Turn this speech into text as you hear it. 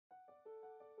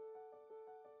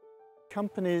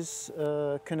Companies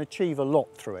can achieve a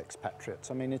lot through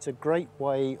expatriates. I mean, it's a great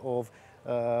way of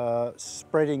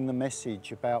spreading the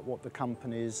message about what the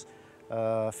company's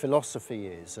philosophy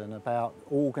is and about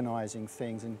organising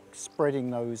things and spreading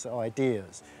those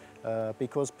ideas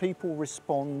because people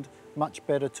respond much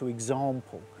better to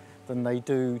example than they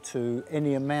do to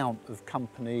any amount of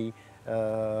company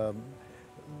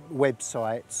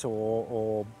websites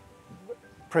or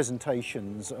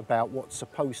presentations about what's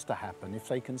supposed to happen. If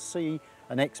they can see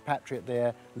an expatriate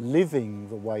there living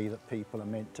the way that people are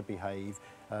meant to behave,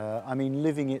 I mean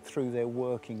living it through their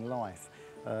working life,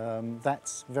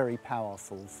 that's very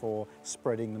powerful for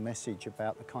spreading the message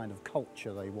about the kind of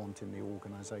culture they want in the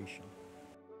organisation.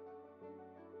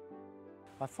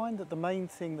 I find that the main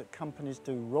thing that companies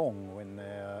do wrong when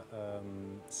they're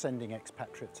sending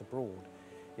expatriates abroad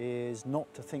is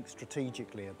not to think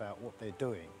strategically about what they're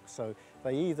doing. So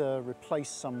they either replace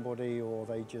somebody or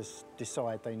they just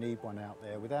decide they need one out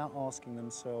there without asking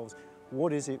themselves,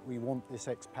 what is it we want this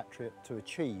expatriate to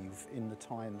achieve in the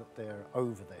time that they're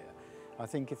over there? I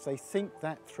think if they think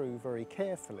that through very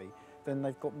carefully, then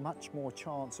they've got much more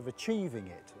chance of achieving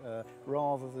it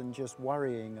rather than just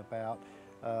worrying about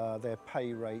their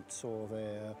pay rates or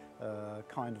their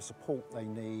kind of support they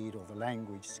need or the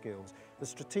language skills. The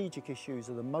strategic issues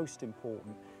are the most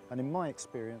important, and in my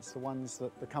experience the ones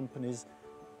that the companies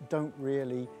don't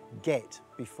really get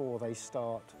before they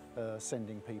start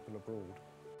sending people abroad.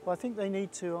 Well, I think they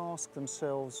need to ask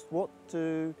themselves what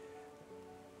do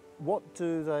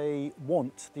they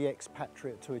want the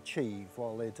expatriate to achieve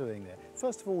while they're doing there?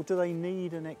 First of all, do they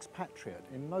need an expatriate?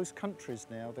 In most countries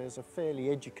now, there's a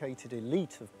fairly educated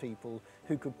elite of people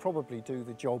who could probably do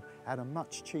the job at a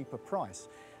much cheaper price.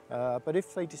 But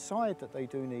if they decide that they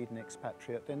do need an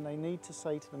expatriate, then they need to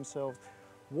say to themselves,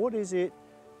 what is it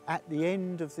at the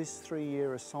end of this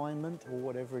 3-year assignment, or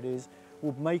whatever it is,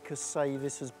 would make us say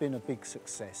this has been a big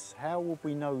success? How would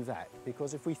we know that?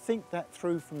 Because if we think that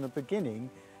through from the beginning,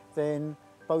 then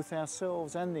both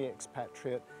ourselves and the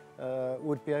expatriate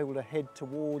would be able to head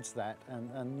towards that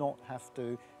and not have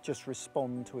to just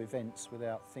respond to events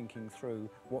without thinking through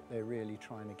what they're really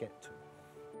trying to get to.